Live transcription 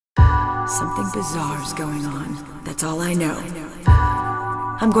Something bizarre's going on. That's all I know.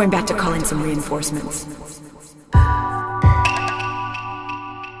 I'm going back to call in some reinforcements.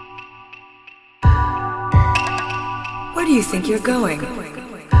 Where do you think you're going?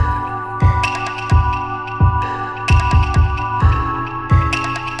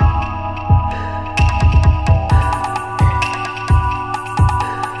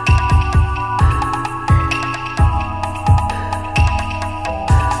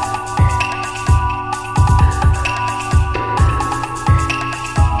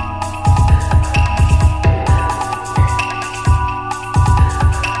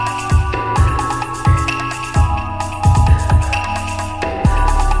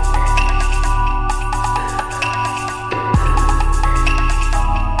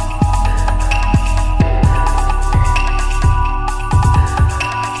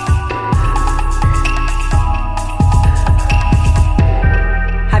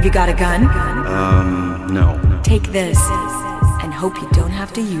 Have you got a gun? No. Take this, and hope you don't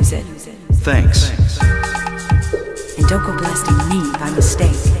have to use it. Thanks. And don't go blasting me by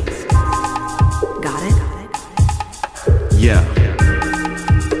mistake. Got it? Yeah.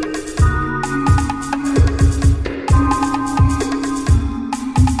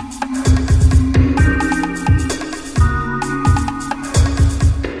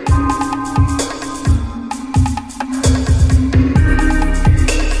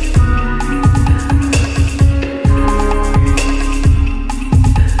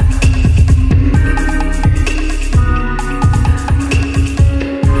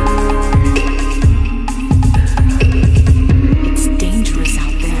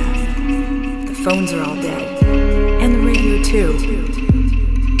 Phones are all dead. And the radio too.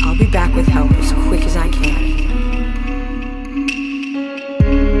 I'll be back with help as quick as I can.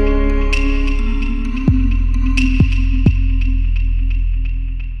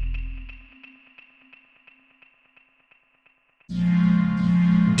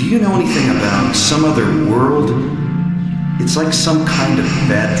 Do you know anything about some other world? It's like some kind of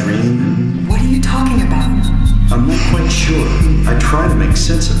bad dream. What are you talking about? I'm not quite sure. I try to make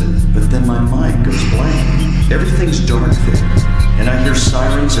sense of it, but then my mind goes blank. Everything's dark there, and I hear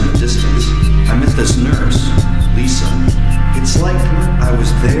sirens in the distance. I met this nurse, Lisa. It's like I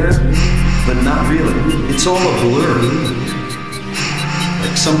was there, but not really. It's all a blur.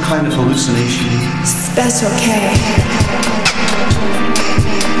 Like some kind of hallucination. That's okay.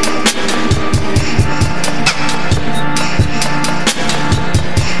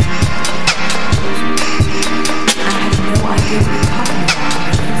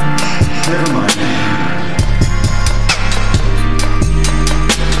 Never mind.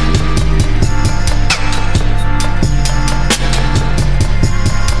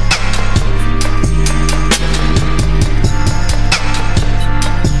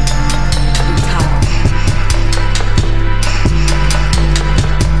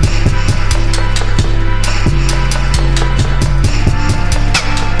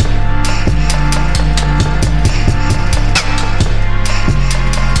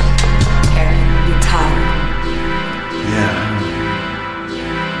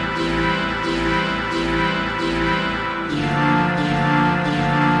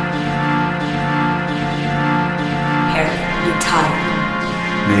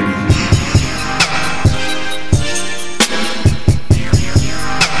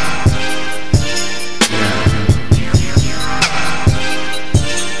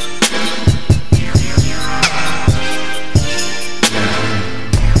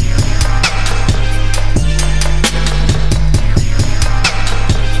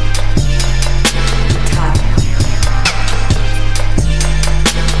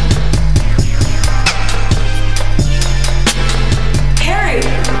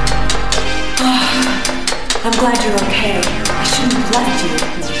 I'm glad you're okay. I shouldn't have left you.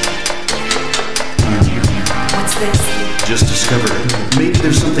 What's this? Just discovered it. Maybe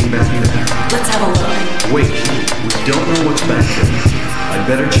there's something back there. Let's have a look. Wait, we don't know what's back there. I'd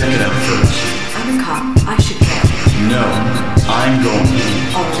better check it out first. I'm a cop. I should go. No, I'm going.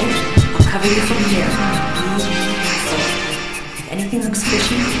 Alright, I'll cover you from here. If anything looks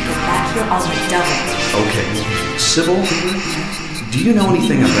fishy, go back here on the double. Okay. Sybil, do you know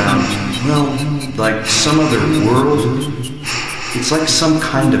anything about, well, like some other world? It's like some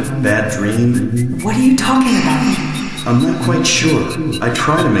kind of bad dream. What are you talking about? I'm not quite sure. I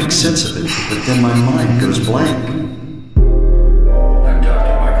try to make sense of it, but then my mind goes blank. I'm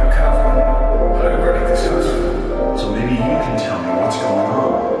Dr. Michael Kaufman. I work at this hospital. So maybe you can tell me what's going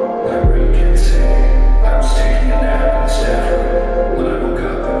on. I really can't say. I was taking a nap in the staff room. When I woke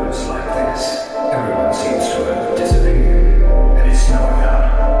up, it was like this. Everyone seems to have disappeared. And it's snowing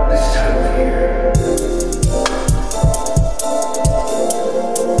out. This time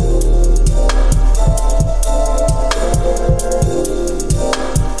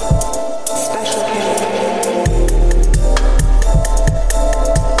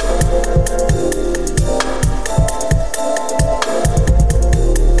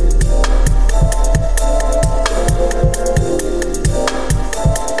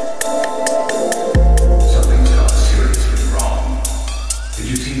Have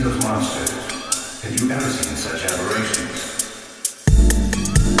you seen those monsters? Have you ever seen such aberrations?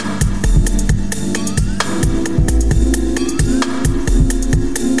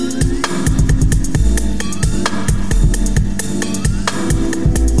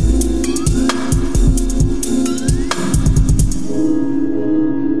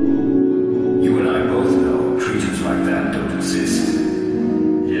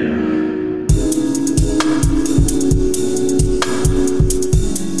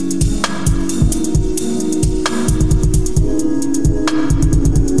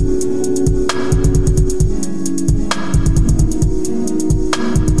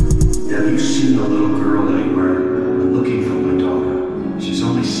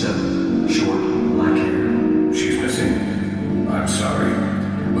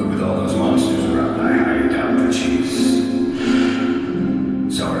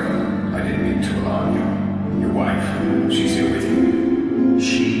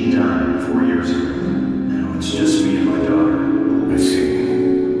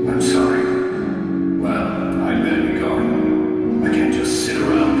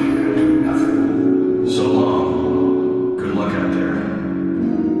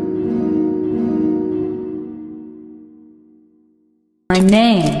 My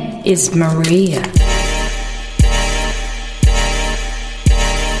name is Maria.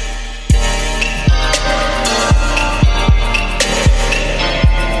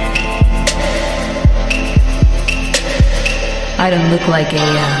 I don't look like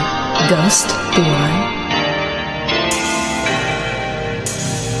a ghost, do I?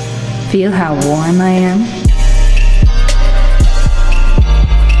 Feel how warm I am?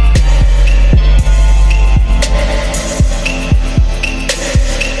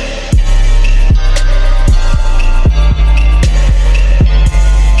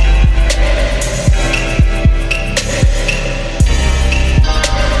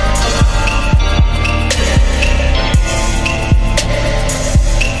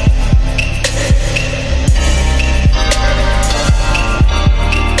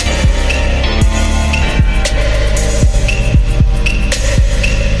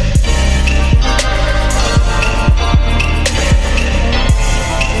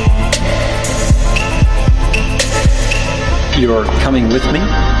 You're coming with me?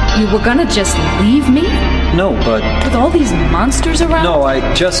 You were gonna just leave me? No, but... With all these monsters around? No,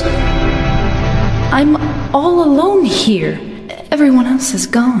 I just... I'm all alone here. Everyone else is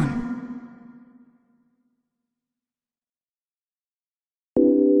gone.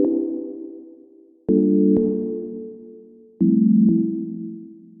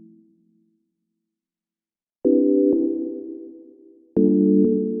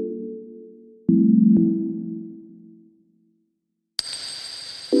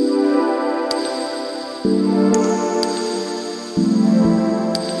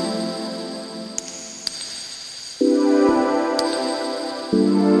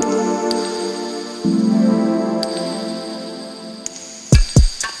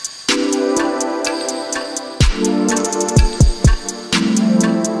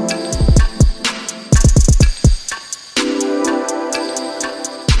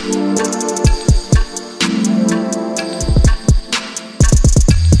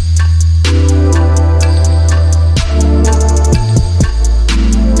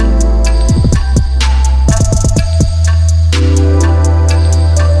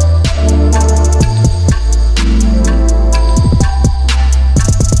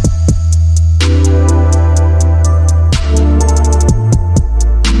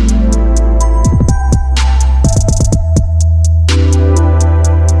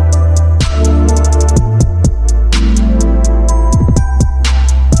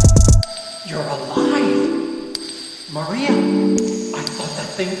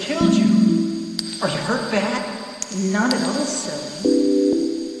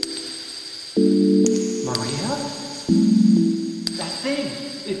 That thing!